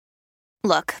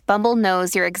Look, Bumble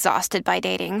knows you're exhausted by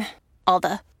dating. All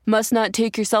the must not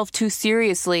take yourself too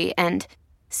seriously and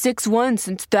 6'1"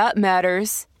 since that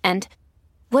matters. And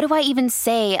what do I even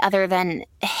say other than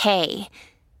hey?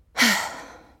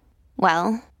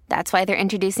 Well, that's why they're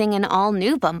introducing an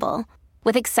all-new Bumble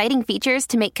with exciting features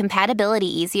to make compatibility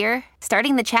easier,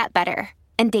 starting the chat better,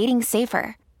 and dating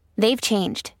safer. They've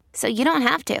changed, so you don't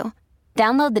have to.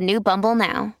 Download the new Bumble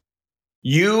now.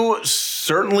 You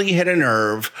certainly hit a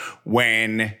nerve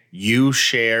when you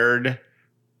shared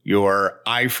your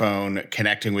iPhone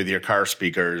connecting with your car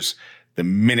speakers the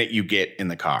minute you get in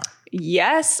the car.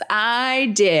 Yes, I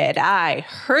did. I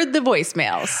heard the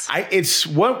voicemails. It's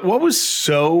what was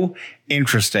so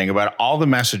interesting about all the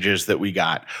messages that we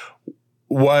got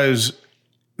was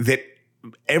that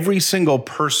every single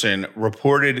person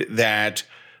reported that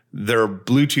their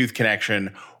Bluetooth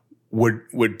connection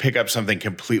would pick up something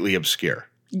completely obscure.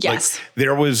 Yes. Like,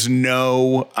 there was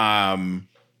no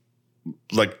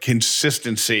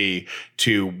consistency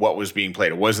to what was being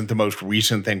played. It wasn't the most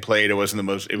recent thing played. It wasn't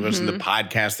the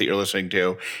podcast that you're listening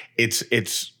to.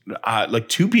 It's like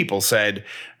two people said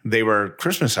they were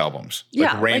Christmas albums.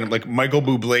 Yeah. Like Michael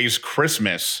Bublé's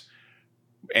Christmas.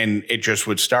 And it just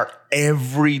would start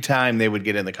every time they would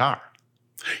get in the car.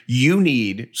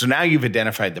 So now you've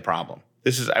identified the problem.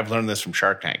 I've learned this from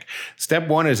Shark Tank. Step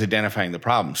 1 is identifying the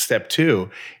problem. Step 2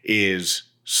 is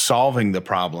solving the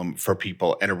problem for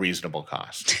people at a reasonable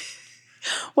cost.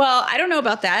 Well, I don't know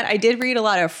about that. I did read a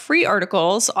lot of free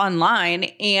articles online,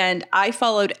 and I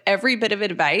followed every bit of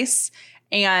advice,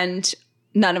 and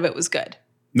none of it was good.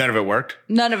 None of it worked?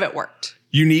 None of it worked.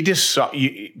 You need to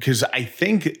because I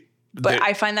think... But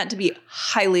I find that to be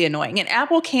highly annoying. And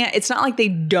Apple can't, it's not like they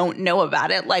don't know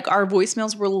about it. Like our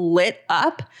voicemails were lit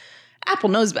up. Apple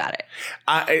knows about it.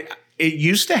 It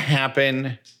used to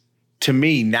happen to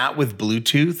me, not with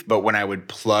Bluetooth, but when I would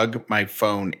plug my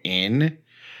phone in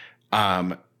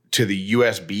to the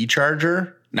USB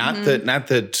charger, not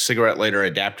the cigarette lighter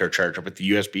adapter charger, but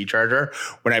the USB charger.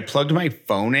 When I plugged my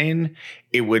phone in,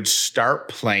 it would start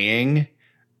playing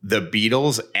the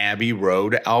Beatles' Abbey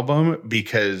Road album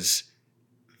because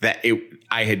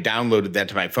I had downloaded that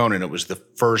to my phone and it was the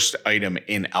first item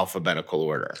in alphabetical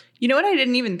order. You know what I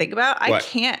didn't even think about? What? I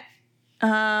can't.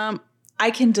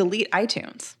 I can delete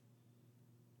iTunes,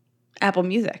 Apple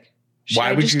Music. Should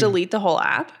I just delete the whole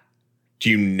app?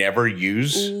 Do you never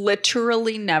use?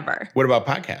 Literally never. What about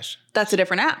podcasts? That's a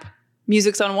different app.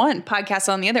 Music's on one,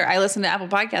 podcasts on the other. I listen to Apple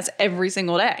Podcasts every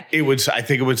single day. I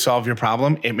think it would solve your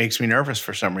problem. It makes me nervous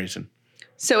for some reason.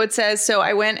 So it says, so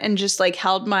I went and just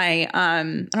held my, I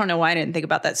don't know why I didn't think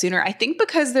about that sooner. I think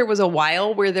because there was a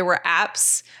while where there were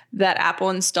apps that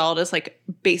Apple installed as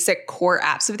basic core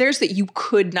apps of theirs that you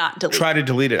could not delete. Try to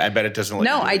delete it. I bet it doesn't let you.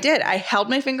 No, I did. I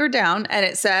held my finger down and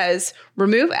it says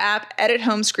remove app, edit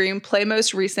home screen, play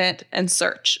most recent, and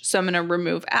search. So I'm going to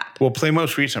remove app. Well, play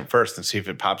most recent first and see if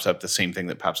it pops up the same thing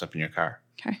that pops up in your car.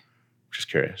 Okay. Just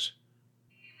curious.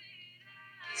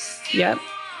 Yep.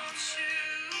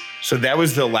 So that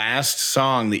was the last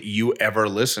song that you ever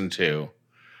listened to?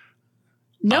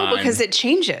 No, because it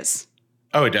changes.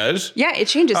 Oh, it does? Yeah, it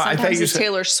changes. Oh, Sometimes it's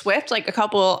Taylor Swift, a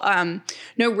couple,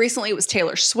 recently it was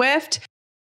Taylor Swift.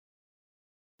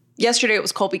 Yesterday it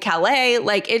was Colby Calais.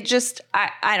 It just,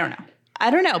 I don't know.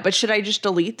 I don't know, but should I just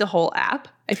delete the whole app?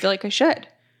 I feel like I should.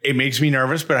 It makes me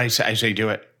nervous, but I say do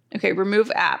it. Okay,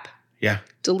 remove app. Yeah.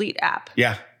 Delete app.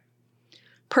 Yeah.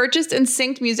 Purchased and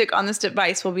synced music on this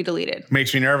device will be deleted.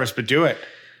 Makes me nervous, but do it.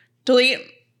 Delete.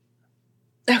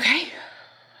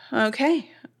 Okay.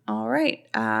 All right.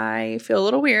 I feel a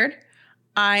little weird.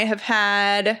 I have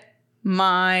had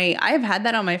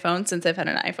that on my phone since I've had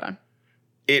an iPhone.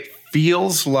 It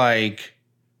feels like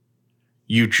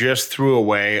you just threw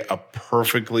away a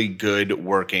perfectly good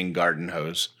working garden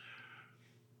hose.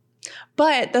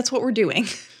 But that's what we're doing.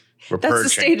 That's purging. The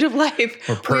stage of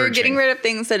life. We're getting rid of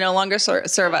things that no longer serve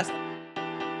us.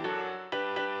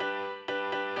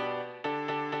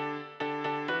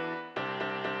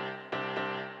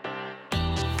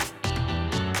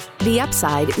 The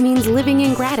Upside means living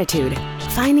in gratitude,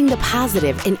 finding the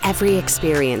positive in every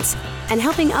experience, and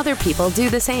helping other people do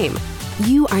the same.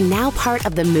 You are now part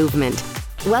of the movement.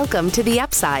 Welcome to The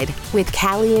Upside with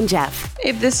Callie and Jeff.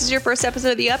 If this is your first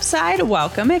episode of The Upside,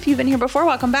 welcome. If you've been here before,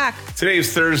 welcome back. Today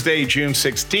is Thursday, June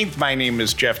 16th. My name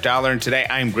is Jeff Dollar, and today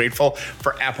I am grateful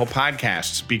for Apple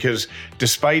Podcasts because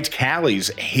despite Callie's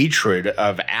hatred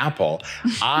of Apple,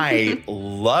 I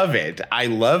love it. I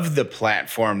love the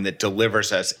platform that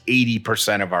delivers us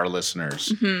 80% of our listeners.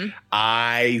 Mm-hmm.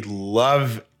 I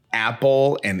love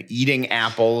apple and eating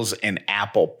apples and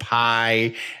apple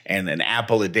pie and an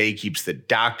apple a day keeps the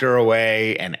doctor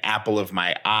away, an apple of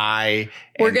my eye.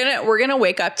 We're gonna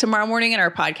wake up tomorrow morning and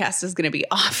our podcast is gonna be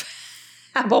off.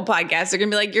 Apple Podcasts are gonna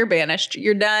be like, you're banished,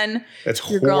 you're done. That's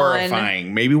you're horrifying.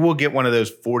 Gone. Maybe we'll get one of those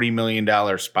 $40 million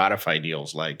Spotify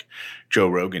deals like Joe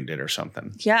Rogan did or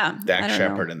something. Yeah, Dak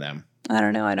Shepard and them. I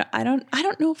don't know. I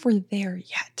don't know if we're there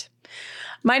yet.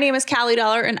 My name is Callie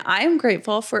Dollar, and I am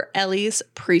grateful for Ellie's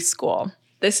preschool.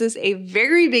 This is a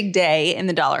very big day in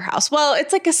the Dollar House. Well,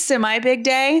 it's like a semi-big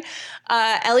day.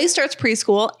 Ellie starts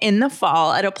preschool in the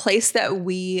fall at a place that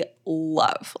we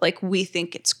love. Like, we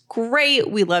think it's great.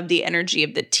 We love the energy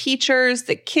of the teachers.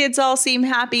 The kids all seem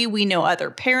happy. We know other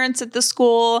parents at the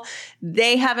school.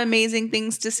 They have amazing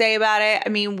things to say about it. I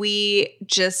mean,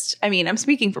 I'm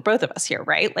speaking for both of us here,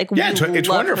 right? Like, yeah, we it's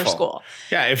love wonderful. her school.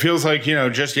 Yeah, it feels like,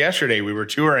 just yesterday we were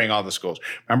touring all the schools.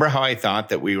 Remember how I thought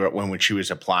that we were, when she was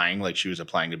applying, like she was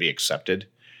applying to be accepted?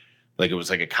 Like it was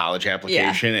like a college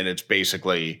application, and it's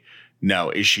basically,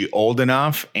 no, is she old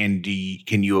enough? And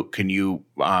can you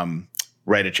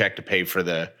write a check to pay for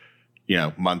the,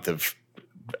 month of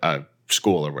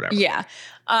school or whatever? Yeah.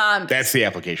 That's the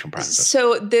application process.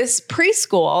 So this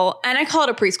preschool, and I call it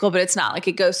a preschool, but it's not, like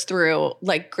it goes through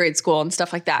like grade school and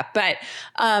stuff like that. But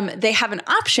they have an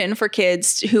option for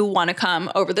kids who want to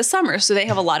come over the summer. So they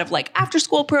have a lot of like after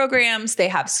school programs. They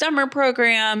have summer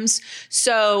programs.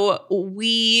 So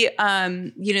we,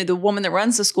 the woman that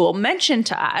runs the school mentioned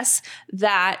to us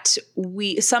that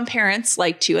some parents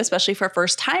like to, especially for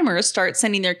first timers, start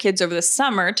sending their kids over the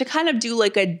summer to kind of do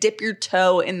like a dip your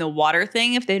toe in the water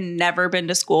thing if they've never been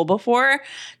to school before,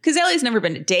 because Ellie's never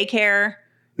been to daycare.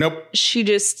 Nope. She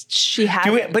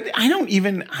hasn't. But I don't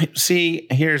even see.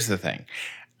 Here's the thing.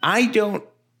 I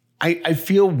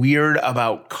feel weird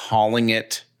about calling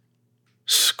it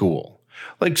school.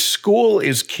 Like, school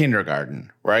is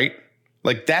kindergarten, right?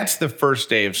 Like, that's the first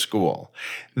day of school.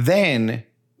 Then.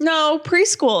 No,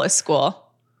 preschool is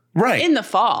school. Right. In the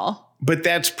fall. But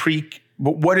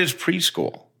but what is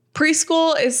preschool?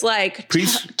 Preschool is like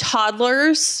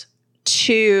toddlers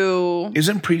to.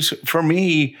 Isn't for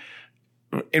me,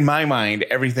 in my mind,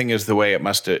 everything is the way it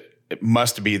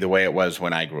must be the way it was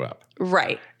when I grew up.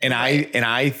 Right. And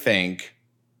I think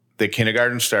the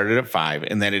kindergarten started at 5,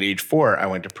 and then at age 4, I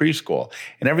went to preschool.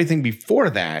 And everything before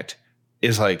that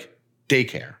is like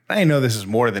daycare. I know this is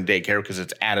more than daycare because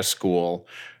it's at a school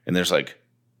and there's like,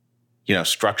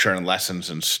 structure and lessons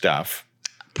and stuff.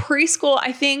 Preschool,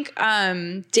 I think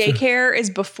daycare is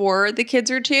before the kids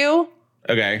are 2.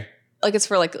 Okay. Like, it's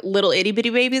for like little itty bitty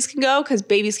babies can go, because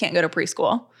babies can't go to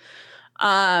preschool.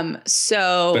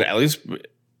 But at least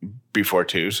before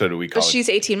 2. So do we call it? She's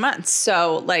 18 months.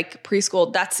 So like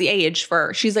preschool, that's the age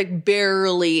she's like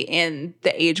barely in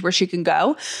the age where she can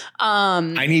go.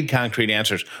 I need concrete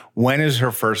answers. When is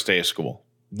her first day of school?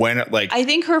 I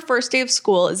think her first day of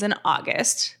school is in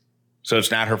August. So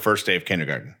it's not her first day of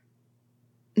kindergarten.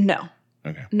 No.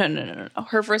 Okay. No.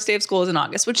 Her first day of school is in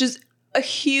August, which is a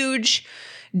huge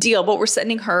deal, but we're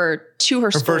sending her to her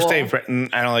school. Her first day of,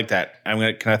 I don't like that.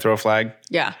 Can I throw a flag?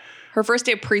 Yeah. Her first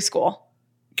day of preschool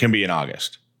can be in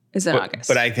August. Is in August.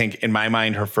 But I think in my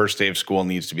mind, her first day of school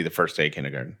needs to be the first day of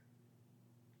kindergarten.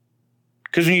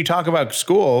 Because when you talk about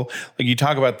school, like you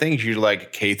talk about things, you're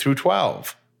like K through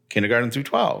 12, kindergarten through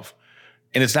 12.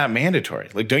 And it's not mandatory.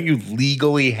 Like, don't you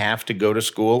legally have to go to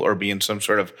school or be in some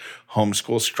sort of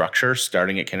homeschool structure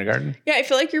starting at kindergarten? Yeah, I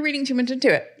feel like you're reading too much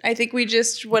into it. I think we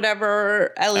just,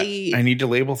 whatever Ellie... I need to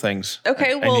label things.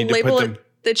 Okay, well, label it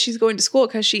that she's going to school,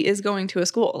 because she is going to a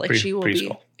school. Like, she will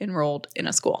be enrolled in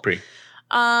a school.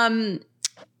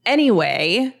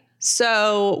 Anyway,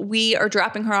 so we are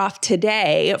dropping her off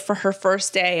today for her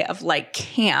first day of, like,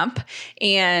 camp.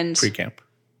 And... Pre-camp.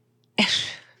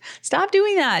 Stop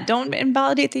doing that. Don't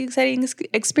invalidate the exciting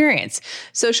experience.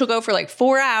 So she'll go for like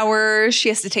 4 hours. She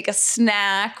has to take a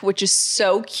snack, which is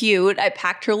so cute. I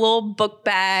packed her little book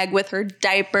bag with her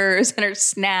diapers and her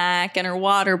snack and her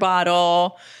water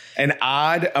bottle. An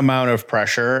odd amount of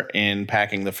pressure in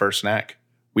packing the first snack.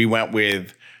 We went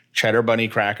with cheddar bunny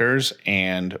crackers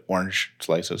and orange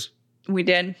slices. We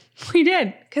did.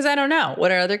 Because I don't know.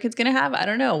 What are other kids going to have? I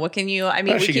don't know. What can you, I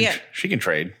mean, she can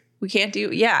trade. We can't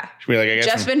do, yeah. She'll be like,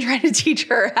 Jeff's been trying to teach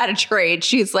her how to trade.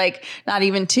 She's like, not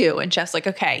even 2. And Jeff's like,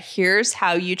 okay, here's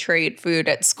how you trade food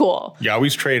at school. You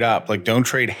always trade up. Like, don't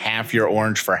trade half your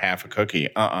orange for half a cookie.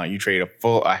 You trade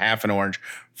a half an orange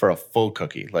for a full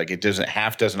cookie. Like,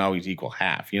 half doesn't always equal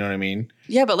half. You know what I mean?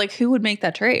 Yeah, but like, who would make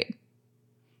that trade?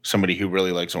 Somebody who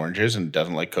really likes oranges and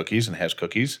doesn't like cookies and has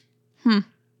cookies.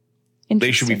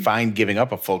 They should be fine giving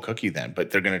up a full cookie then,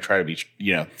 but they're going to try to be,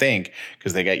 think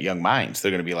because they got young minds.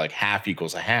 They're going to be like half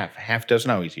equals a half. A half doesn't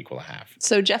always equal a half.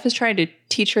 So Jeff is trying to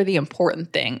teach her the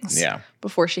important things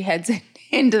before she heads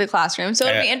into the classroom. So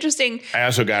it'll be interesting. I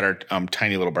also got her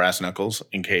tiny little brass knuckles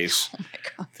in case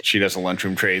she does a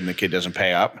lunchroom trade and the kid doesn't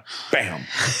pay up. Bam.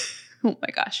 Oh my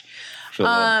gosh.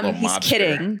 Little he's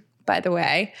kidding, by the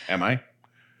way. Am I?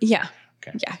 Yeah.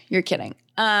 Okay. Yeah, you're kidding.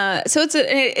 So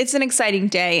it's an exciting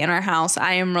day in our house.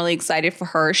 I am really excited for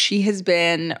her. She has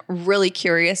been really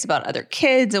curious about other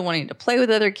kids and wanting to play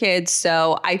with other kids.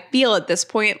 So I feel at this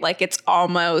point like it's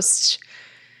almost,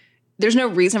 there's no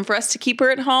reason for us to keep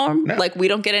her at home. No. Like we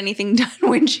don't get anything done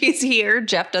when she's here.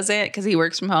 Jeff doesn't because he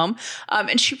works from home.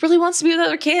 And she really wants to be with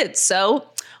other kids. So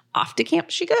off to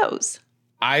camp she goes.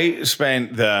 I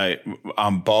spent the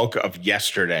bulk of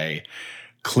yesterday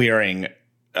clearing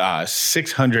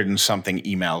 600 and something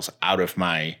emails out of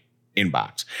my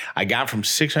inbox. I got from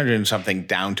 600 and something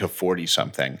down to 40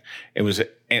 something. It was,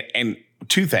 and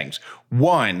two things.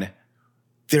 One,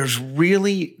 there's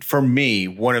really, for me,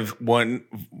 one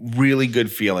really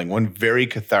good feeling, one very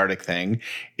cathartic thing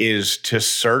is to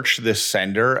search the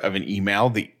sender of an email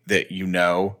that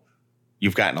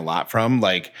you've gotten a lot from,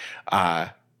 like,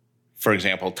 for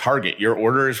example, Target, your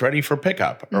order is ready for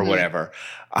pickup or whatever.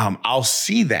 I'll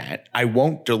see that. I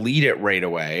won't delete it right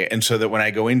away. And so that when I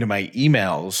go into my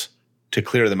emails to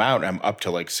clear them out, I'm up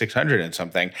to like 600 and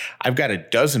something. I've got a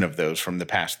dozen of those from the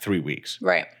past 3 weeks.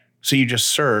 Right. So you just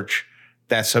search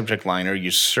that subject line or you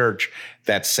search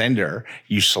that sender,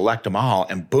 you select them all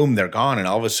and boom, they're gone. And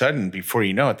all of a sudden, before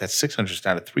you know it, that 600 is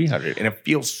down to 300 and it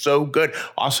feels so good.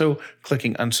 Also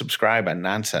clicking unsubscribe on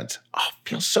nonsense. Oh, it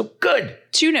feels so good.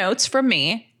 2 notes from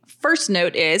me. First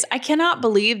note is I cannot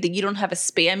believe that you don't have a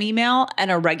spam email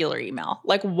and a regular email.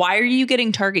 Like, why are you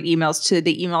getting Target emails to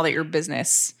the email that your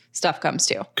business stuff comes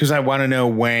to? Because I want to know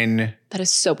when that is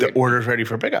so the weird. Order's ready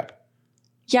for pickup.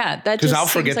 Yeah, that just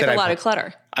seems like a lot of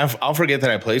clutter. I'll forget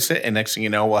that I placed it, and next thing you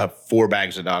know, we'll have 4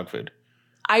 bags of dog food.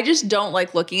 I just don't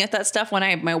like looking at that stuff when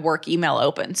I have my work email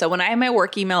open. So when I have my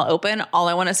work email open, all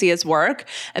I want to see is work.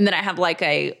 And then I have like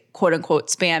a quote unquote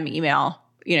spam email,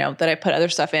 that I put other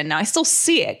stuff in. Now I still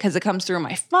see it because it comes through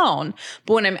my phone.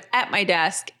 But when I'm at my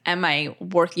desk and my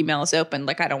work email is open,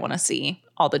 like I don't want to see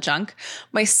all the junk.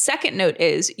 My second note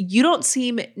is you don't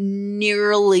seem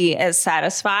nearly as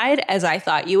satisfied as I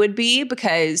thought you would be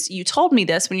because you told me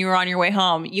this when you were on your way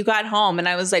home. You got home and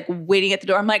I was like waiting at the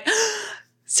door. I'm like,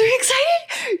 so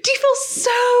excited? Do you feel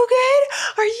so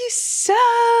good? Are you so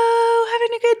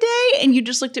having a good day? And you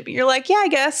just looked at me. You're like, yeah, I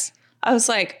guess. I was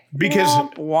like,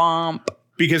 womp, womp.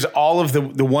 Because all of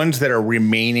the ones that are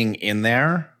remaining in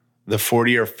there, the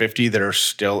 40 or 50 that are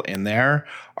still in there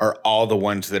are all the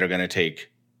ones that are going to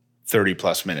take 30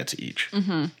 plus minutes each.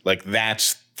 Mm-hmm. Like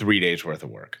that's 3 days worth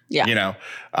of work. Yeah.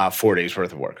 4 days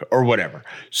worth of work or whatever.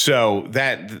 So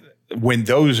that when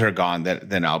those are gone,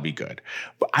 then I'll be good.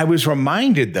 But I was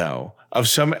reminded though of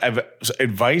some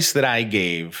advice that I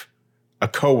gave a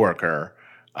coworker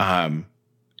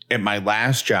at my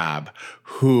last job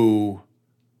who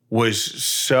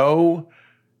was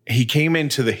he came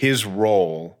into his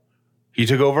role. He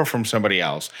took over from somebody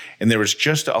else and there was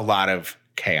just a lot of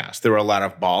chaos. There were a lot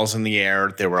of balls in the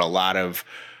air. There were a lot of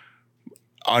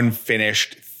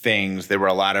unfinished things. There were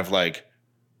a lot of like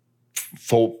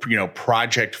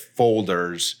project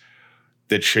folders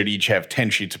that should each have 10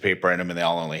 sheets of paper in them and they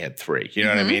all only had 3. You know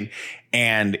what I mean?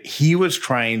 And he was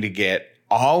trying to get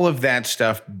all of that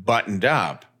stuff buttoned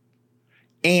up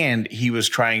and he was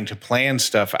trying to plan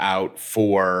stuff out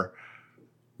for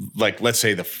like, let's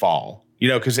say the fall,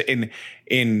 because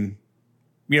in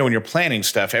when you're planning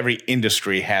stuff, every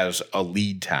industry has a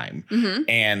lead time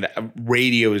and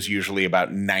radio is usually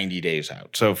about 90 days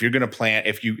out. So if you're going to plan,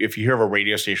 if you hear of a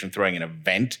radio station throwing an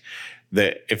event,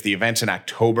 if the event's in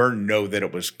October, know that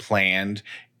it was planned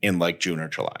in like June or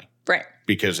July. Right.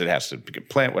 Because it has to get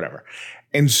planned, whatever.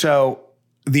 And so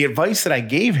the advice that I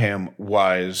gave him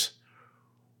was,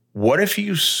 what if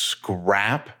you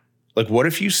what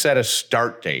if you set a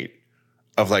start date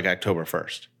of like October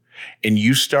 1st? And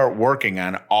you start working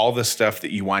on all the stuff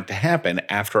that you want to happen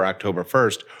after October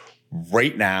 1st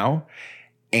right now.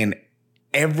 And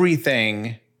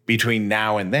everything between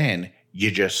now and then, you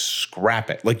just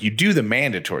scrap it. Like you do the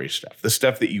mandatory stuff, the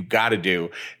stuff that you got to do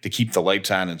to keep the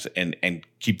lights on and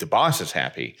keep the bosses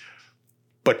happy.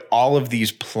 But all of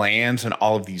these plans and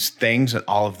all of these things and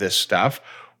all of this stuff,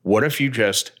 what if you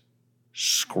just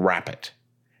scrap it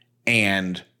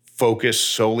and focus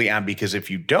solely on, because if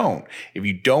you don't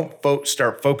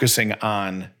start focusing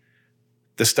on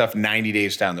the stuff 90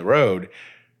 days down the road,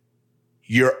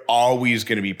 you're always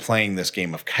going to be playing this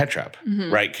game of catch up,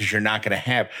 right? Because you're not going to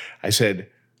have, I said,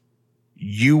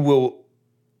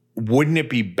 wouldn't it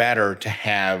be better to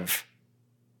have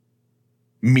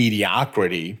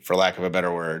mediocrity, for lack of a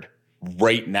better word,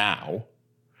 right now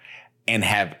and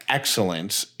have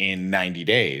excellence in 90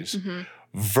 days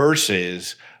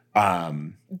versus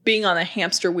being on a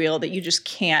hamster wheel that you just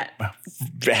can't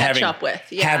catch up with.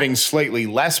 Yeah. Having slightly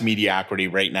less mediocrity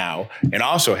right now and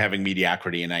also having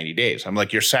mediocrity in 90 days. I'm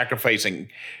like, you're sacrificing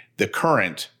the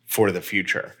current for the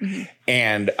future.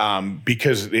 And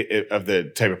because of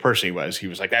the type of person he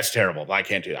was like, that's terrible. I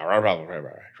can't do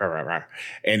that.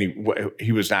 And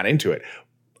he was not into it.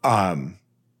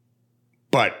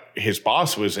 But his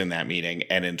boss was in that meeting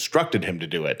and instructed him to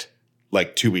do it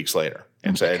like 2 weeks later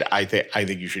and said, I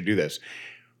think you should do this.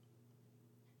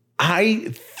 I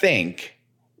think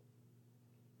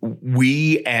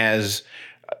we as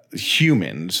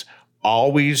humans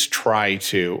always try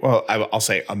to, well, I'll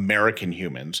say American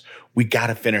humans, we got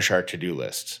to finish our to-do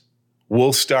lists.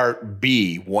 We'll start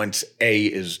B once A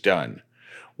is done.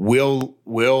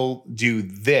 We'll do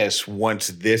this once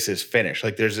this is finished.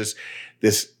 Like there's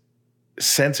this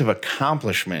sense of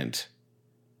accomplishment,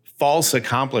 false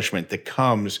accomplishment that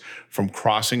comes from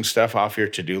crossing stuff off your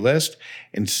to-do list.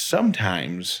 And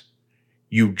sometimes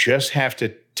you just have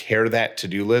to tear that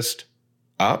to-do list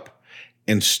up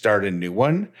and start a new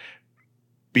one,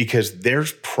 because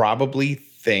there's probably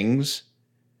things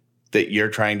that you're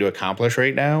trying to accomplish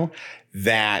right now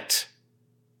that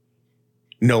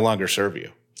no longer serve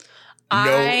you.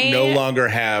 No longer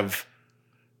have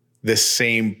the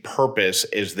same purpose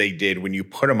as they did when you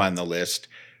put them on the list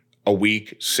a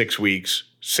week, 6 weeks,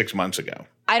 6 months ago.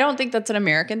 I don't think that's an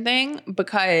American thing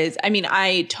because, I mean,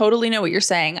 I totally know what you're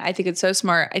saying. I think it's so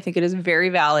smart. I think it is very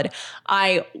valid.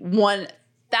 I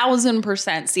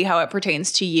 1000% see how it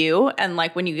pertains to you. And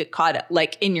like when you get caught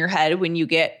like in your head, when you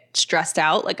get stressed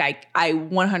out, like I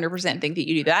 100% think that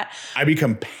you do that. I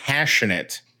become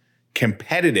passionate,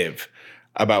 competitive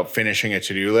about finishing a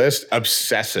to-do list,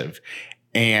 obsessive.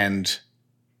 And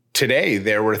today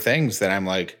there were things that I'm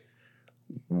like,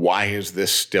 why is this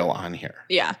still on here?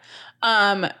 Yeah.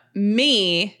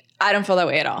 Me, I don't feel that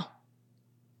way at all.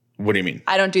 What do you mean?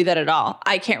 I don't do that at all.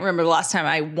 I can't remember the last time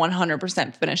I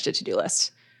 100% finished a to-do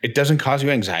list. It doesn't cause you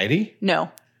anxiety?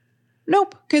 No.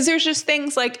 Nope. Because there's just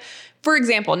things like, for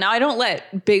example, now I don't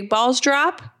let big balls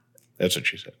drop. That's what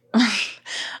she said.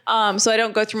 So I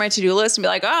don't go through my to-do list and be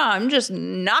like, I'm just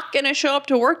not going to show up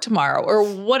to work tomorrow or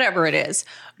whatever it is.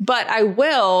 But I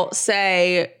will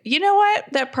say, you know what?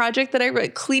 That project that I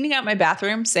read, cleaning out my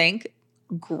bathroom sink,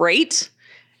 great.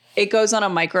 It goes on a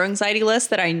micro anxiety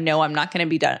list that I know I'm not going to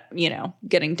be done,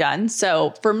 getting done.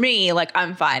 So for me, like,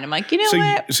 I'm fine. I'm like,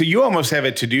 what? So you almost have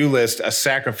a to-do list, a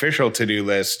sacrificial to-do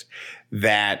list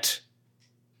that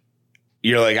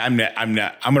you're like, I'm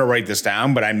going to write this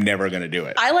down, but I'm never going to do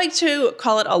it. I like to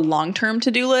call it a long-term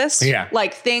to-do list. Yeah.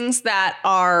 Like things that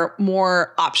are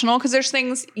more optional because there's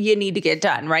things you need to get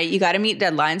done, right? You got to meet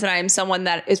deadlines. And I am someone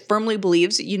that firmly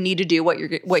believes you need to do what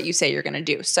you say you're going to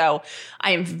do. So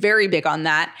I am very big on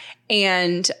that.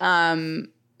 And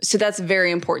so that's very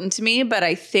important to me. But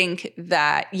I think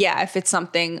that, if it's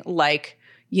something like,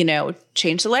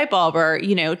 change the light bulb or,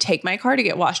 take my car to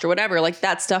get washed or whatever, like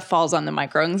that stuff falls on the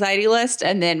micro anxiety list.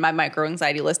 And then my micro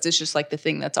anxiety list is just like the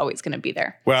thing that's always going to be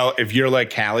there. Well, if you're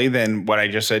like Callie, then what I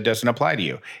just said doesn't apply to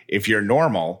you. If you're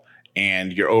normal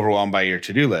and you're overwhelmed by your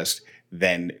to-do list,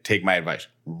 then take my advice,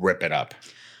 rip it up.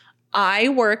 I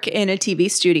work in a TV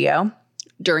studio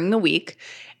during the week.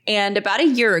 And about a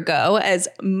year ago, as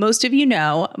most of you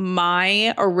know,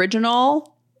 my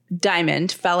original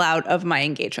diamond fell out of my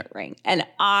engagement ring. And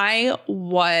I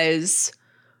was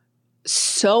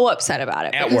so upset about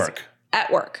it. At work.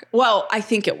 At work. Well, I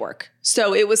think at work.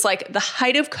 So it was like the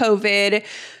height of COVID.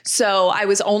 So I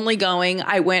was only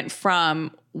I went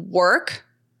from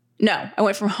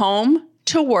home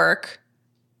to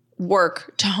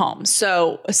work to home.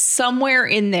 So somewhere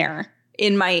in there,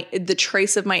 in the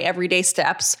trace of my everyday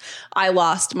steps, I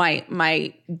lost my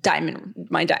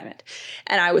diamond.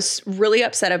 And I was really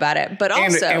upset about it. But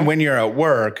also, and when you're at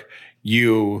work,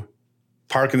 you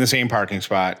park in the same parking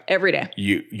spot every day.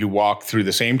 You walk through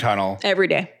the same tunnel every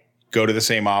day. Go to the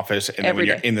same office, and then when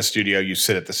you're in the studio, you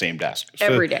sit at the same desk. So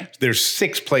every day. There's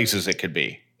 6 places it could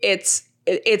be. It's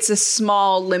a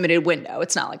small limited window.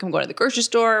 It's not like I'm going to the grocery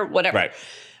store, whatever. Right.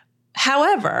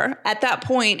 However, at that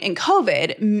point in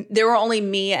COVID, there were only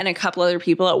me and a couple other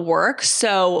people at work.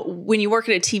 So when you work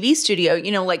at a TV studio, you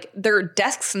know, like there are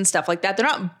desks and stuff like that. They're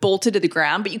not bolted to the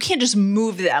ground, but you can't just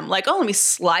move them. Like, oh, let me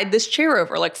slide this chair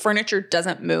over. Like furniture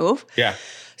doesn't move. Yeah.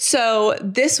 So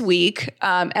this week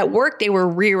at work, they were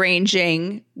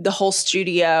rearranging the whole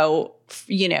studio,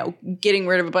 you know, getting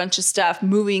rid of a bunch of stuff,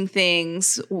 moving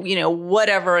things, you know,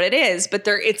 whatever it is. But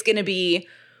the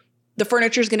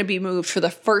furniture is going to be moved for the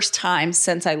first time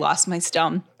since I lost my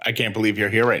stone. I can't believe you're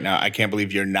here right now. I can't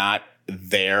believe you're not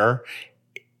there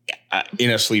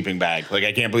in a sleeping bag. Like,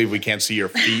 I can't believe we can't see your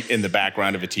feet in the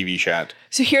background of a TV shot.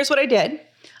 So here's what I did.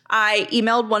 I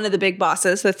emailed one of the big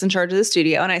bosses that's in charge of the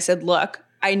studio. And I said, look,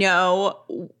 I know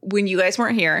when you guys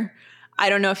weren't here, I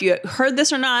don't know if you heard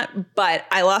this or not, but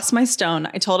I lost my stone.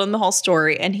 I told him the whole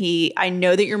story. And I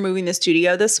know that you're moving the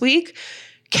studio this week.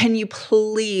 Can you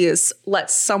please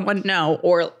let someone know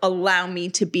or allow me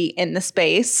to be in the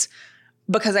space?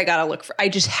 Because I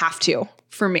just have to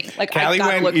for me. Like, I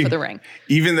got to look for the ring.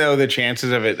 Even though the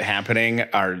chances of it happening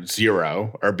are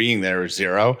zero, or being there is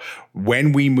zero,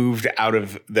 when we moved out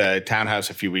of the townhouse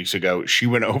a few weeks ago, she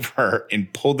went over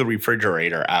and pulled the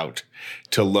refrigerator out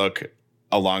to look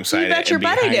alongside it and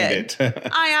behind it.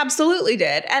 I absolutely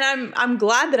did. And I'm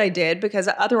glad that I did, because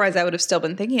otherwise I would have still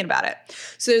been thinking about it.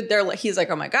 So he's like,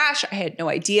 oh my gosh, I had no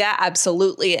idea.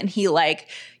 Absolutely. And he like,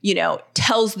 you know,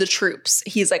 tells the troops,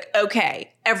 he's like,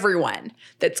 okay, everyone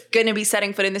that's going to be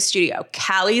setting foot in the studio,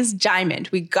 Callie's diamond,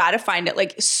 we got to find it.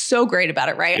 Like, so great about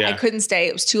it, right? Yeah. I couldn't stay.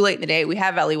 It was too late in the day. We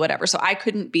have Ellie, whatever. So I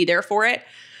couldn't be there for it.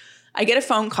 I get a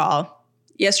phone call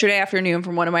yesterday afternoon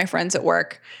from one of my friends at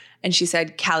work. And she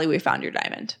said, Callie, we found your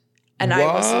diamond. And I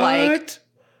was like,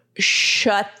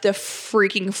 shut the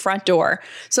freaking front door.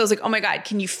 So I was like, oh my God,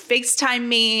 can you FaceTime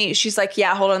me? She's like,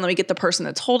 yeah, hold on. Let me get the person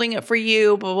that's holding it for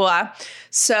you, blah, blah, blah.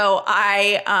 So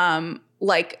I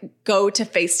like go to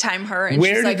FaceTime her. And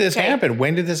where she's did like, this okay. happen?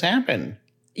 When did this happen?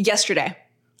 Yesterday.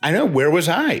 I know. Where was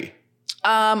I?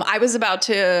 I was about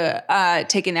to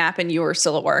take a nap and you were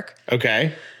still at work.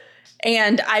 Okay.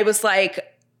 And I was like,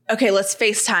 okay, let's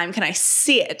FaceTime. Can I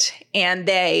see it? And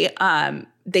they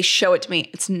show it to me.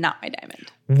 It's not my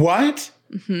diamond. What?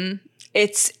 Mm-hmm.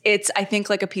 It's I think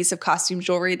like a piece of costume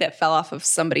jewelry that fell off of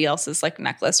somebody else's like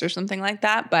necklace or something like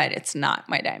that, but it's not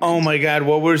my diamond. Oh my God.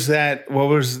 What was that? What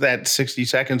was that 60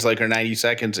 seconds like, or 90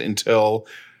 seconds until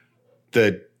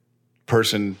the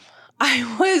person...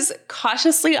 I was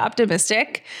cautiously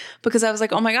optimistic because I was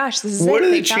like, oh my gosh, this is What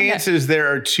are the chances there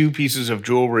are two pieces of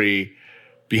jewelry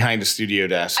behind a studio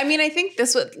desk? I mean, I think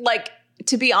this would, like,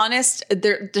 to be honest,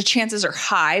 the chances are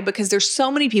high because there's so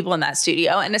many people in that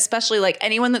studio, and especially like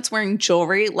anyone that's wearing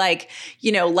jewelry, like,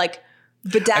 you know, like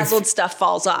bedazzled stuff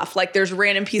falls off. Like there's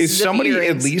random pieces of earrings. Is somebody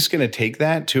at least going to take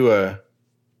that to a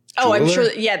jeweler? I'm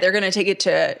sure. Yeah, they're going to take it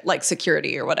to like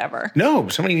security or whatever. No,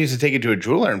 somebody needs to take it to a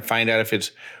jeweler and find out if it's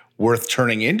worth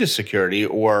turning into security,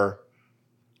 or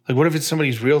like, what if it's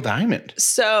somebody's real diamond?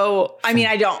 So, I mean,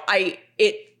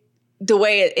 the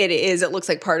way it is, it looks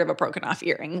like part of a broken off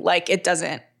earring. Like it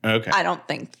doesn't, okay. I don't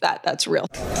think that's real.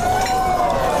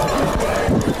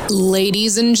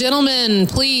 Ladies and gentlemen,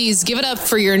 please give it up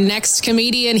for your next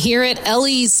comedian here at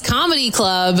Ellie's Comedy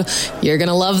Club. You're going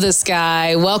to love this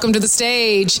guy. Welcome to the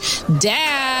stage,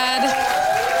 Dad.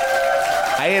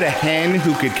 I had a hen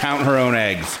who could count her own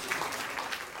eggs.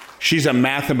 She's a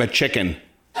mathema-chicken.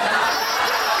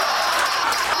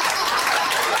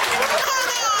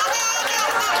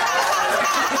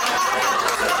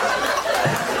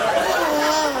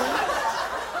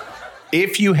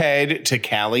 If you head to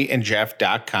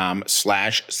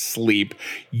CallieandJeff.com/sleep,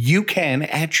 you can,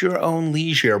 at your own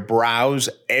leisure, browse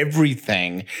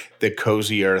everything that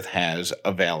Cozy Earth has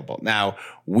available. Now,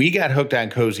 we got hooked on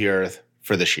Cozy Earth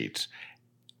for the sheets.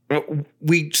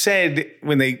 We said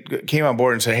when they came on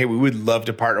board and said, hey, we would love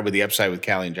to partner with the Upside with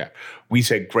Callie and Jeff. We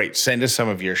said, great, send us some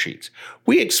of your sheets.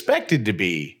 We expected to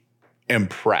be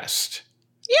impressed.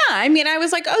 Yeah, I mean, I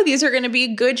was like, oh, these are going to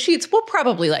be good sheets. We'll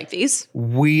probably like these.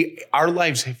 Our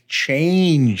lives have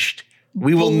changed.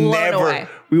 We will never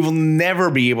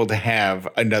be able to have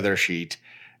another sheet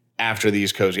after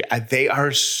these Cozy. They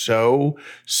are so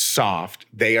soft.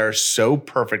 They are so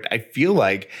perfect. I feel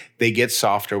like they get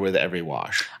softer with every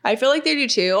wash. I feel like they do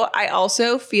too. I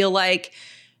also feel like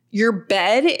your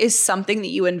bed is something that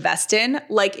you invest in.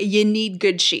 Like, you need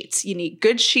good sheets. You need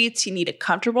good sheets. You need a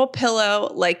comfortable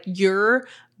pillow. Like, your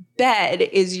bed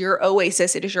is your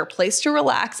oasis. It is your place to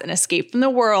relax and escape from the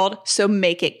world. So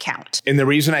make it count. And the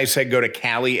reason I said go to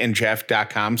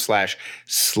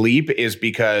CallieandJeff.com/sleep is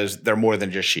because they're more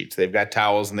than just sheets. They've got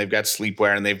towels and they've got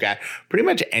sleepwear and they've got pretty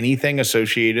much anything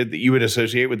associated that you would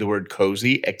associate with the word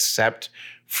cozy, except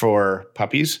for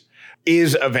puppies,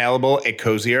 is available at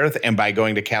Cozy Earth. And by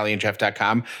going to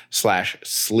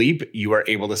CallieandJeff.com/sleep, you are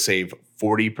able to save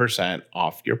 40%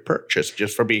 off your purchase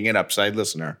just for being an Upside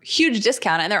listener. Huge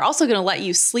discount. And they're also going to let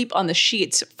you sleep on the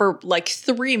sheets for like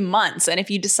 3 months. And if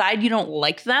you decide you don't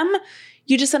like them,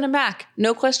 you just send them back.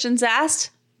 No questions asked.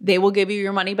 They will give you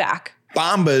your money back.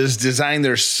 Bombas designed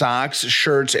their socks,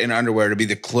 shirts, and underwear to be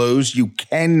the clothes you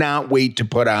cannot wait to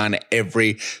put on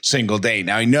every single day.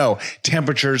 Now, I know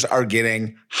temperatures are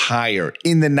getting higher,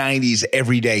 in the 90s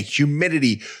every day,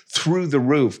 humidity through the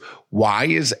roof. Why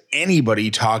is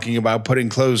anybody talking about putting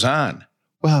clothes on?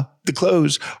 Well, the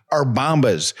clothes are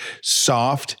Bombas.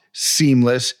 Soft,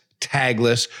 seamless,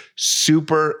 tagless,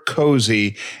 super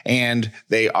cozy, and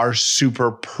they are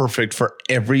super perfect for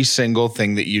every single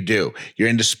thing that you do. You're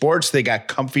into sports, they got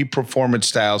comfy performance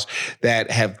styles that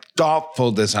have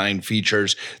thoughtful design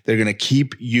features. They're going to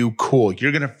keep you cool.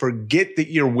 You're going to forget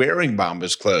that you're wearing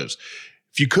Bombas clothes.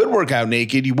 If you could work out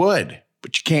naked, you would,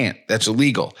 but you can't. That's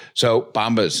illegal. So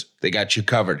Bombas, they got you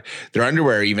covered. Their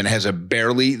underwear even has a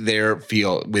barely there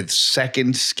feel with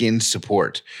second skin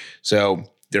support. So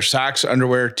their socks,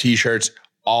 underwear, t-shirts,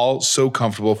 all so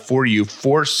comfortable for you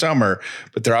for summer,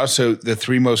 but they're also the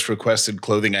 3 most requested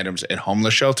clothing items at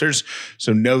homeless shelters.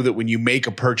 So know that when you make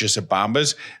a purchase at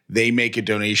Bombas, they make a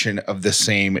donation of the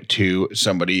same to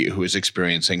somebody who is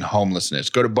experiencing homelessness.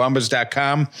 Go to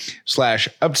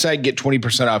bombas.com/upside, get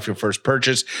 20% off your first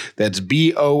purchase. That's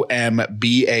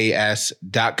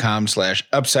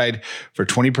BOMBAS.com/upside for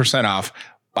 20% off.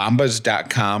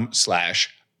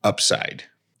 Bombas.com/upside.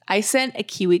 I sent a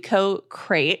KiwiCo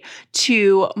crate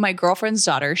to my girlfriend's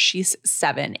daughter. She's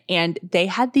 7, and they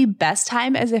had the best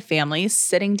time as a family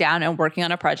sitting down and working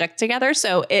on a project together.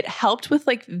 So it helped with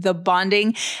like the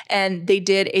bonding, and they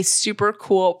did a super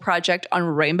cool project on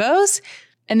rainbows,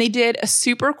 and they did a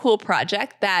super cool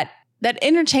project that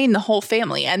entertained the whole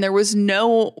family. And there was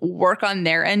no work on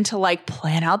their end to like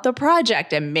plan out the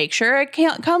project and make sure it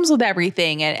comes with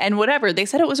everything and whatever. They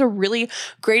said it was a really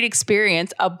great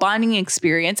experience, a bonding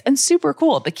experience, and super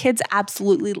cool. The kids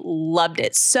absolutely loved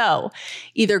it. So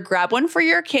either grab one for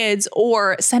your kids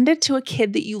or send it to a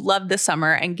kid that you love this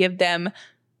summer and give them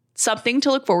something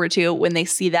to look forward to when they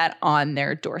see that on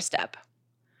their doorstep.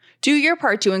 Do your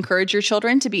part to encourage your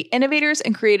children to be innovators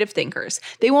and creative thinkers.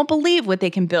 They won't believe what they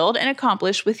can build and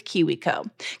accomplish with KiwiCo.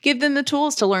 Give them the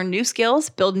tools to learn new skills,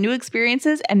 build new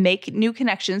experiences, and make new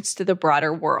connections to the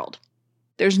broader world.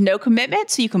 There's no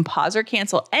commitment, so you can pause or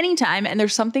cancel anytime, and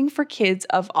there's something for kids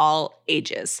of all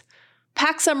ages.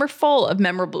 Pack summer full of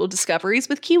memorable discoveries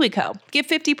with KiwiCo. Get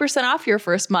 50% off your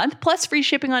first month, plus free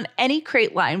shipping on any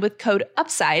crate line with code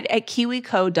UPSIDE at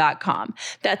KiwiCo.com.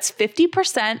 That's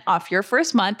 50% off your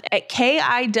first month at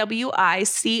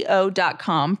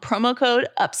KIWICO.com, promo code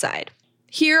UPSIDE.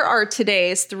 Here are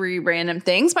today's 3 random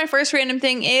things. My first random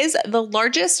thing is the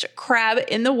largest crab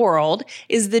in the world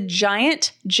is the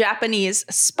giant Japanese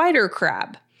spider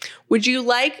crab. Would you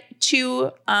like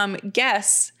to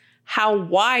guess how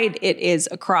wide it is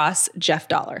across Jeff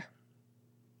Dollar?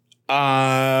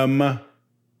 Well,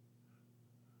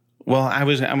 I'm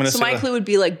going to say. So my clue would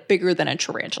be like bigger than a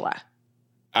tarantula.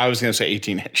 I was going to say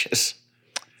 18 inches.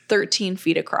 13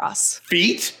 feet across.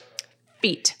 Feet?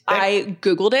 I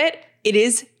Googled it. It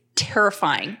is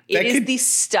terrifying. It is the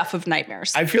stuff of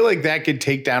nightmares. I feel like that could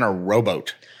take down a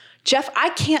rowboat. Jeff,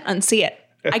 I can't unsee it.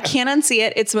 I can't unsee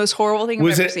it. It's the most horrible thing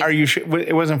I've ever seen. Are you sure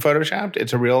it wasn't photoshopped?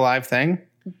 It's a real live thing?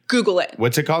 Google it.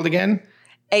 What's it called again?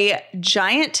 A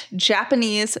giant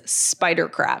Japanese spider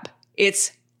crab.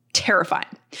 It's terrifying.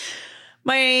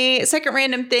 My second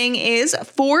random thing is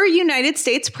 4 United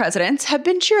States presidents have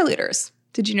been cheerleaders.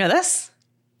 Did you know this?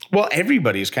 Well,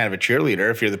 everybody's kind of a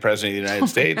cheerleader if you're the president of the United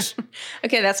States.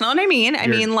 Okay, that's not what I mean. I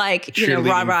mean like,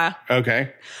 rah-rah.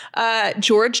 Okay.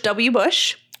 George W.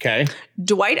 Bush. Okay.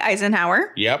 Dwight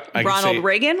Eisenhower. Yep. Ronald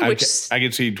Reagan. I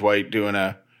can see Dwight doing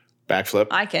a backflip.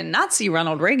 I cannot see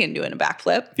Ronald Reagan doing a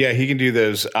backflip. Yeah, he can do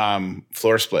those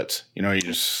floor splits. You know, you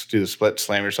just do the split,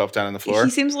 slam yourself down on the floor.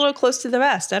 He seems a little close to the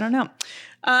vest. I don't know.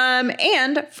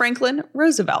 And Franklin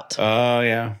Roosevelt. Oh,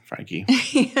 yeah. Frankie.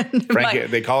 Frankie.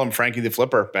 They call him Frankie the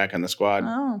Flipper back on the squad.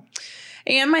 Oh.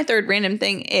 And my third random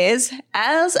thing is,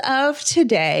 as of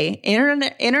today,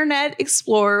 Internet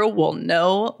Explorer will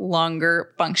no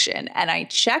longer function. And I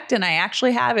checked and I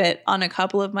actually have it on a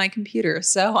couple of my computers.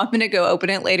 So I'm going to go open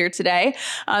it later today.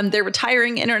 They're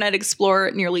retiring Internet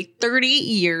Explorer nearly 30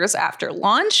 years after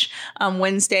launch.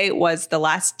 Wednesday was the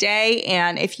last day.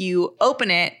 And if you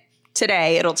open it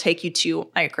today, it'll take you to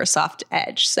Microsoft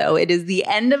Edge. So it is the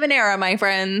end of an era, my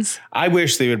friends. I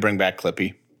wish they would bring back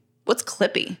Clippy. What's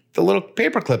Clippy? The little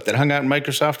paper clip that hung out in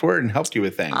Microsoft Word and helped you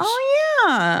with things. Oh,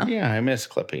 yeah. Yeah, I miss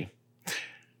Clippy.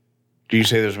 Do you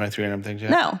say those are my 3 random things yet?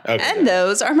 No. Okay. And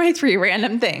those are my 3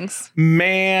 random things.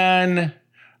 Man,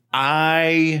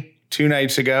 2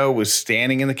 nights ago was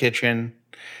standing in the kitchen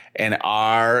and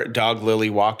our dog Lily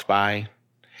walked by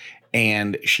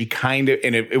and she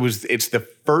it's the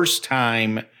first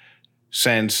time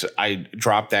since I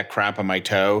dropped that crap on my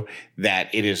toe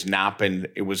that it was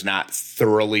not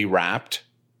thoroughly wrapped,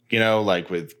 like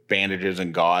with bandages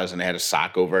and gauze, and I had a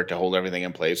sock over it to hold everything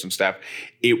in place and stuff.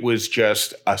 It was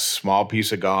just a small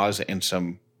piece of gauze and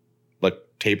some like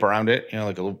tape around it, it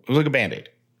was like a Band-Aid.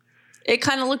 It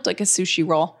kind of looked like a sushi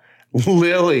roll.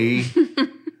 Lily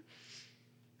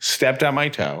stepped on my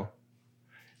toe.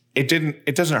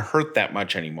 It doesn't hurt that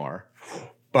much anymore.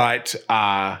 But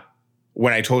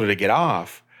when I told her to get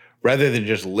off, rather than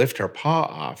just lift her paw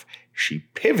off, she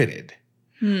pivoted,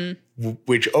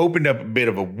 which opened up a bit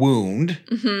of a wound.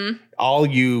 Mm-hmm. All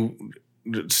you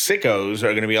sickos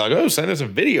are going to be like, oh, send us a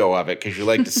video of it because you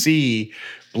like to see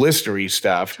blistery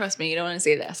stuff. Trust me, you don't want to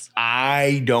see this.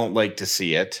 I don't like to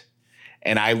see it.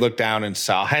 And I looked down and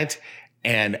saw it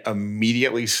and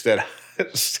immediately stood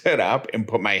up and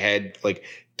put my head like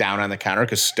down on the counter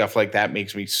because stuff like that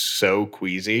makes me so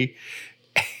queasy.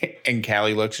 And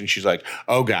Callie looks and she's like,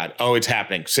 oh God, oh, it's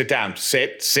happening. Sit down,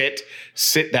 sit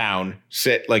down,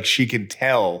 sit. Like she can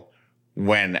tell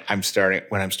when I'm starting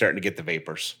to get the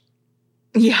vapors.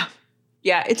 Yeah.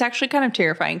 Yeah. It's actually kind of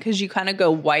terrifying because you kind of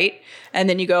go white and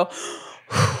then you go,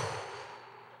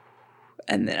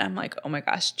 and then I'm like, oh my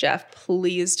gosh, Jeff,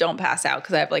 please don't pass out.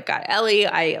 Cause I've got Ellie.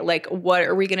 What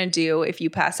are we going to do if you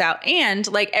pass out? And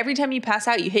every time you pass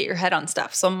out, you hit your head on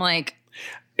stuff. So I'm like,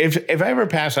 If I ever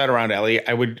pass out around Ellie,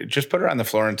 I would just put her on the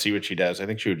floor and see what she does. I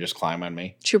think she would just climb on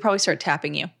me. She would probably start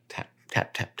tapping you. Tap,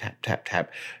 tap, tap, tap, tap,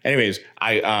 tap. Anyways,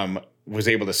 I was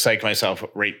able to psych myself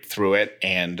right through it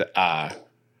and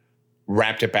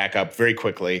wrapped it back up very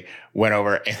quickly, went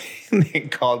over and then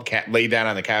laid down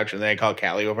on the couch, and then I called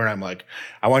Callie over and I'm like,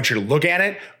 I want you to look at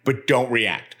it, but don't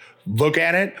react. Look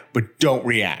at it, but don't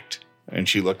react. And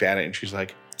she looked at it and she's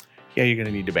like, yeah, you're going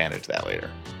to need to bandage that later.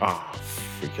 Oh,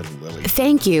 freaking Lily.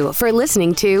 Thank you for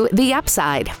listening to The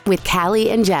Upside with Callie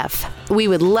and Jeff. We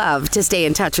would love to stay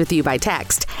in touch with you by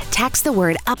text. Text the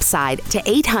word UPSIDE to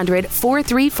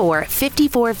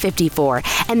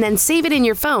 800-434-5454 and then save it in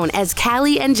your phone as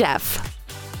Callie and Jeff.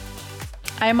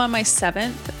 I am on my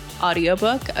 7th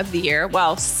audiobook of the year.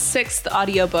 Well, 6th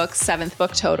audiobook, 7th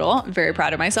book total. I'm very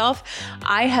proud of myself.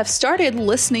 I have started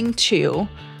listening to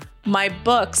my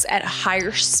books at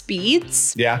higher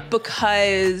speeds. Yeah.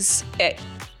 Because I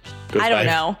don't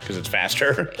know. Because it's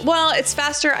faster. Well, it's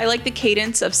faster. I like the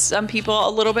cadence of some people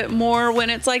a little bit more when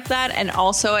it's like that. And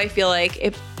also I feel like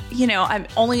if, I'm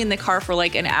only in the car for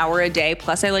an hour a day.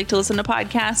 Plus I like to listen to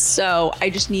podcasts. So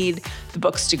I just need the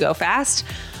books to go fast.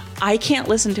 I can't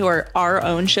listen to our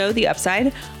own show, The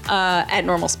Upside, at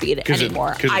normal speed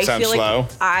anymore. Because it sounds slow?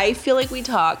 I feel like we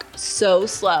talk so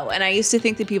slow. And I used to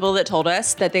think the people that told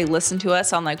us that they listened to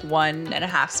us on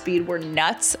 1.5 speed were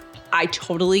nuts. I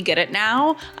totally get it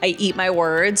now. I eat my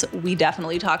words. We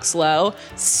definitely talk slow.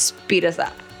 Speed us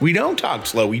up. We don't talk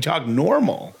slow. We talk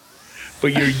normal.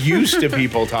 But you're used to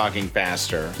people talking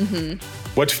faster. Mm-hmm.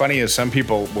 What's funny is some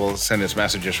people will send us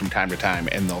messages from time to time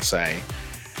and they'll say,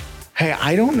 hey,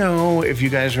 I don't know if you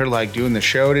guys are doing the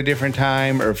show at a different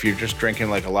time or if you're just drinking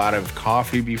a lot of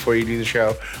coffee before you do the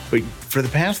show. But for the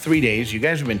past 3 days, you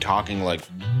guys have been talking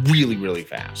really, really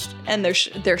fast. And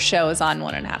their show is on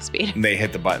 1.5 speed. And they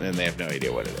hit the button and they have no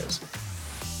idea what it is.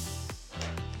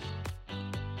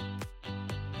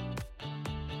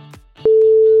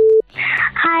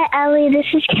 Hi, Ellie. This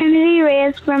is Kennedy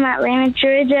Reyes from Atlanta,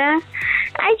 Georgia.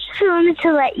 I just wanted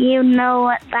to let you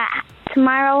know that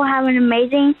tomorrow we'll have an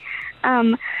amazing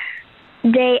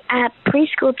day at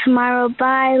preschool tomorrow.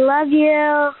 Bye. Love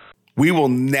you. We will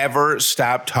never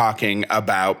stop talking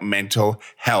about mental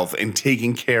health and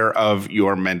taking care of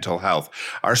your mental health.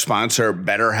 Our sponsor,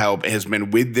 BetterHelp, has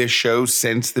been with this show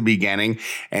since the beginning,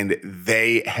 and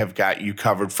they have got you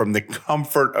covered from the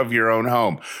comfort of your own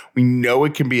home. We know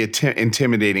it can be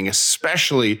intimidating,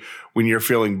 especially when you're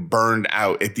feeling burned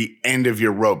out at the end of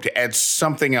your rope. To add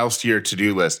something else to your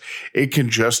to-do list, it can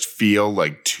just feel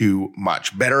like too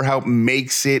much. BetterHelp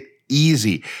makes it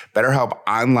easy. BetterHelp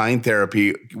Online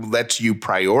Therapy lets you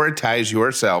prioritize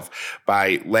yourself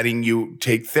by letting you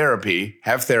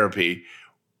have therapy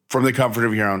from the comfort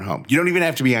of your own home. You don't even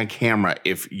have to be on camera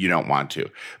if you don't want to.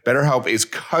 BetterHelp is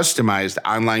customized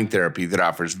online therapy that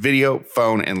offers video,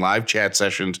 phone, and live chat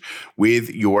sessions with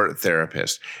your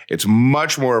therapist. It's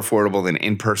much more affordable than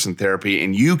in-person therapy,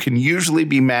 and you can usually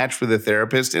be matched with a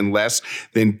therapist in less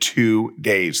than 2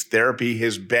 days. Therapy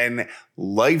has been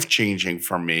life-changing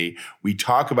for me. We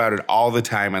talk about it all the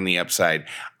time on The Upside.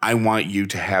 I want you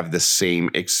to have the same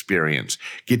experience.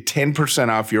 Get 10%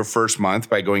 off your first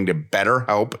month by going to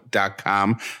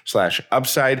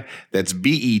betterhelp.com/upside. That's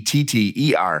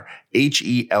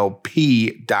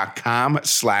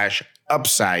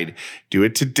BetterHelp.com/upside. Do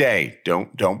it today.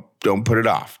 Don't put it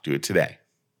off. Do it today.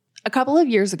 A couple of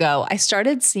years ago, I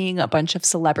started seeing a bunch of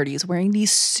celebrities wearing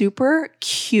these super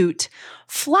cute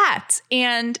flats.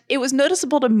 And it was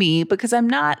noticeable to me because I'm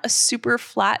not a super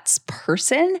flats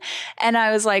person. And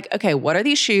I was like, okay, what are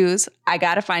these shoes? I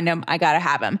got to find them. I got to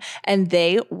have them. And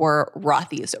they were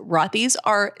Rothy's. Rothy's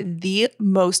are the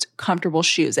most comfortable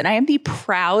shoes. And I am the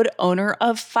proud owner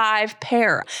of 5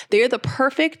 pair. They are the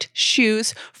perfect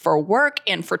shoes for work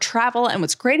and for travel. And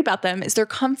what's great about them is they're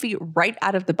comfy right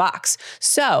out of the box.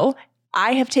 So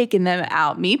I have taken them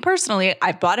out. Me personally,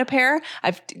 I've bought a pair.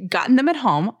 I've gotten them at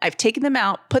home. I've taken them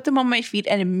out, put them on my feet,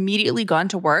 and immediately gone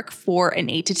to work for an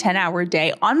 8 to 10 hour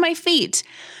day on my feet.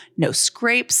 No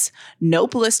scrapes, no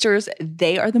blisters.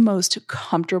 They are the most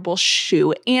comfortable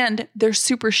shoe, and they're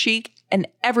super chic, and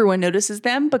everyone notices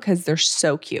them because they're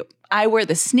so cute. I wear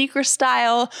the sneaker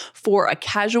style for a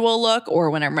casual look or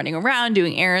when I'm running around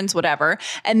doing errands, whatever.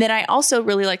 And then I also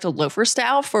really like the loafer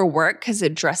style for work because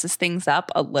it dresses things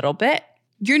up a little bit.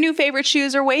 Your new favorite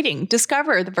shoes are waiting.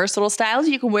 Discover the versatile styles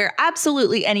you can wear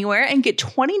absolutely anywhere and get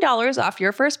 $20 off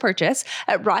your first purchase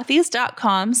at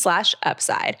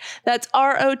rothys.com/upside. That's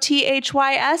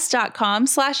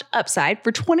ROTHYS.com/upside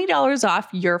for $20 off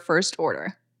your first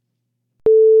order.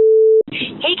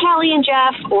 Hey, Callie and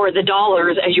Jeff, or the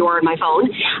dollars as you are on my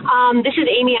phone. This is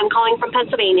Amy. I'm calling from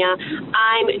Pennsylvania.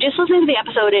 I'm just listening to the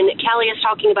episode, and Callie is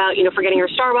talking about, forgetting her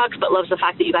Starbucks, but loves the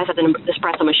fact that you guys have the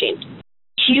espresso machine.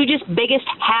 Hugest, biggest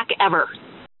hack ever.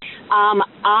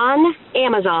 On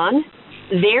Amazon,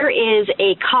 there is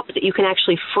a cup that you can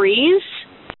actually freeze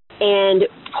and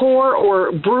pour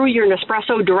or brew your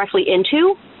Nespresso directly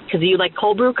into, because you like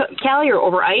cold brew, Callie, or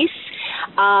over ice.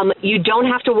 You don't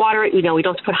have to water it. We don't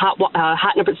have to put hot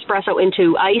espresso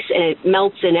into ice and it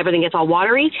melts and everything gets all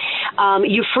watery.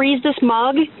 You freeze this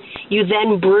mug. You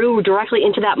then brew directly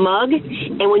into that mug.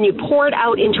 And when you pour it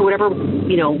out into whatever,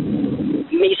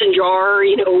 mason jar,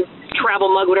 travel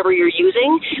mug, whatever you're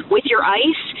using, with your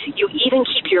ice, you even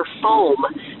keep your foam.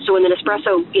 So when the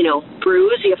Nespresso,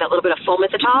 brews, you have that little bit of foam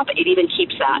at the top. It even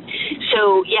keeps that.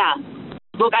 So, yeah.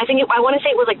 Look, I want to say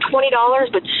it was like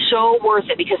 $20, but so worth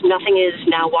it because nothing is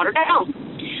now watered down.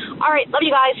 All right. Love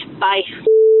you guys. Bye.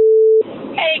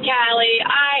 Hey, Callie.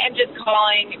 I am just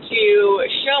calling to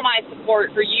show my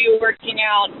support for you working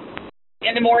out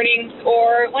in the mornings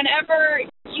or whenever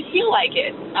you feel like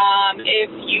it.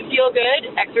 If you feel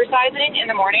good exercising in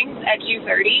the mornings at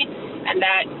 2:30 and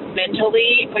that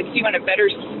mentally puts you in a better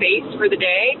space for the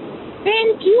day,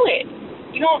 then do it.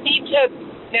 You don't need to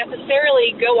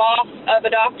necessarily go off of a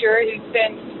doctor who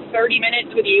spends 30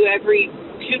 minutes with you every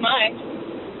 2 months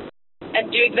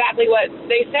and do exactly what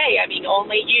they say. I mean,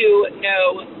 only you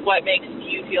know what makes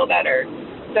you feel better.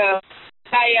 So,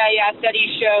 yeah, studies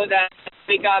show that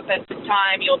wake up at the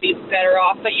time, you'll be better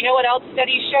off. But you know what else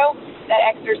studies show? That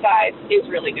exercise is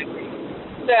really good for you.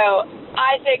 So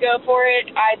I say go for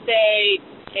it. I say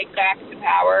take back the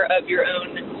power of your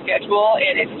own schedule.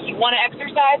 And if you want to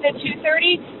exercise at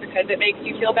 2:30 because it makes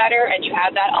you feel better and you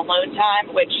have that alone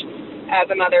time, which as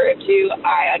a mother of 2,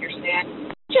 I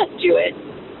understand, just do it.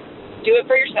 Do it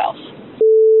for yourself.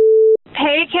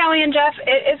 Hey, Callie and Jeff,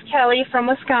 it is Kelly from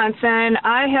Wisconsin.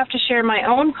 I have to share my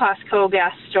own Costco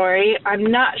gas story. I'm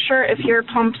not sure if your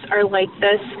pumps are like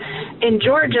this in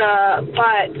Georgia,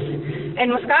 but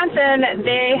in Wisconsin,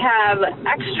 they have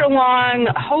extra long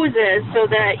hoses so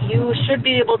that you should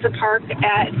be able to park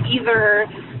at either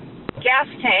gas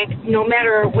tank no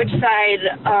matter which side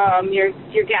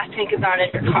your gas tank is on in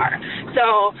your car.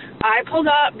 So I pulled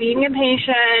up, being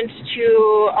impatient,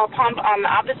 to a pump on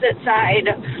the opposite side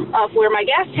of where my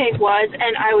gas tank was,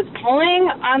 and I was pulling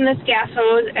on this gas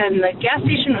hose, and the gas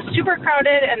station was super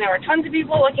crowded, and there were tons of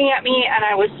people looking at me, and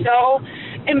I was so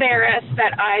embarrassed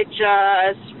that I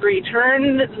just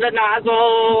returned the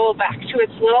nozzle back to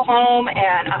its little home,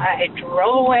 and I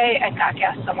drove away and got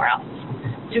gas somewhere else.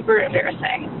 Super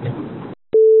embarrassing.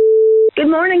 Good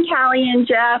morning, Callie and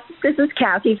Jeff. This is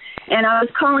Kathy, and I was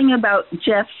calling about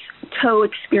Jeff's toe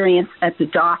experience at the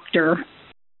doctor.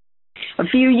 A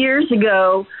few years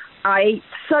ago, I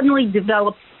suddenly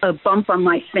developed a bump on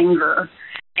my finger,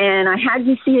 and I had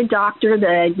to see a doctor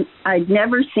that I'd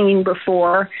never seen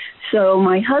before. So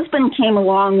my husband came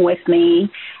along with me,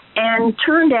 and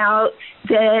turned out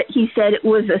that he said it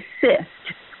was a cyst.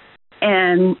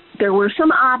 And there were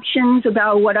some options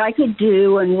about what I could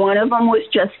do, and one of them was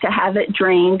just to have it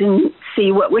drained and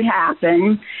see what would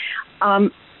happen.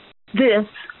 This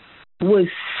was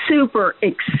super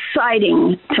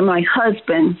exciting to my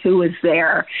husband, who was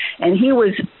there, and he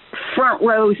was front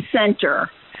row center.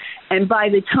 And by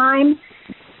the time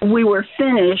we were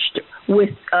finished with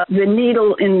the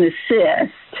needle in the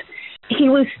cyst, he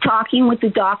was talking with the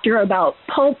doctor about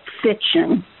Pulp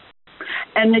Fiction.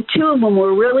 And the two of them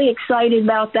were really excited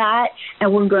about that,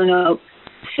 and we're going to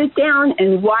sit down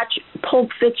and watch Pulp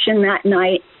Fiction that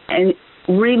night and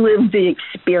relive the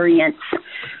experience.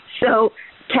 So,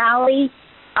 Callie,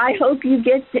 I hope you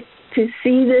get to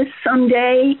see this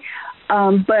someday.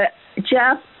 But,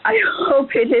 Jeff, I hope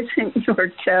it isn't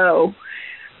your toe.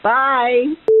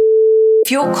 Bye. If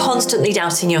you're constantly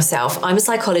doubting yourself, I'm a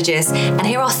psychologist, and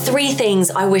here are 3 things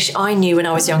I wish I knew when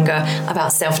I was younger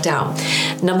about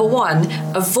self-doubt. Number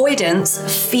 1, avoidance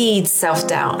feeds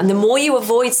self-doubt. And the more you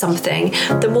avoid something,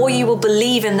 the more you will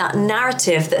believe in that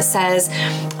narrative that says,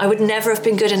 I would never have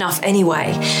been good enough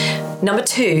anyway. Number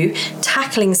 2,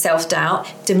 tackling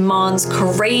self-doubt demands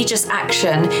courageous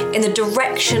action in the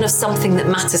direction of something that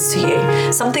matters to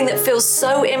you, something that feels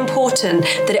so important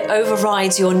that it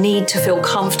overrides your need to feel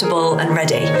comfortable and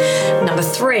ready. Number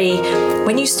 3,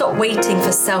 when you stop waiting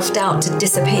for self-doubt to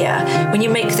disappear, when you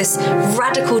make this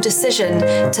radical decision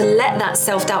to let that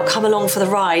self-doubt come along for the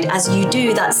ride as you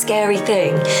do that scary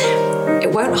thing,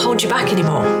 it won't hold you back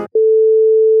anymore.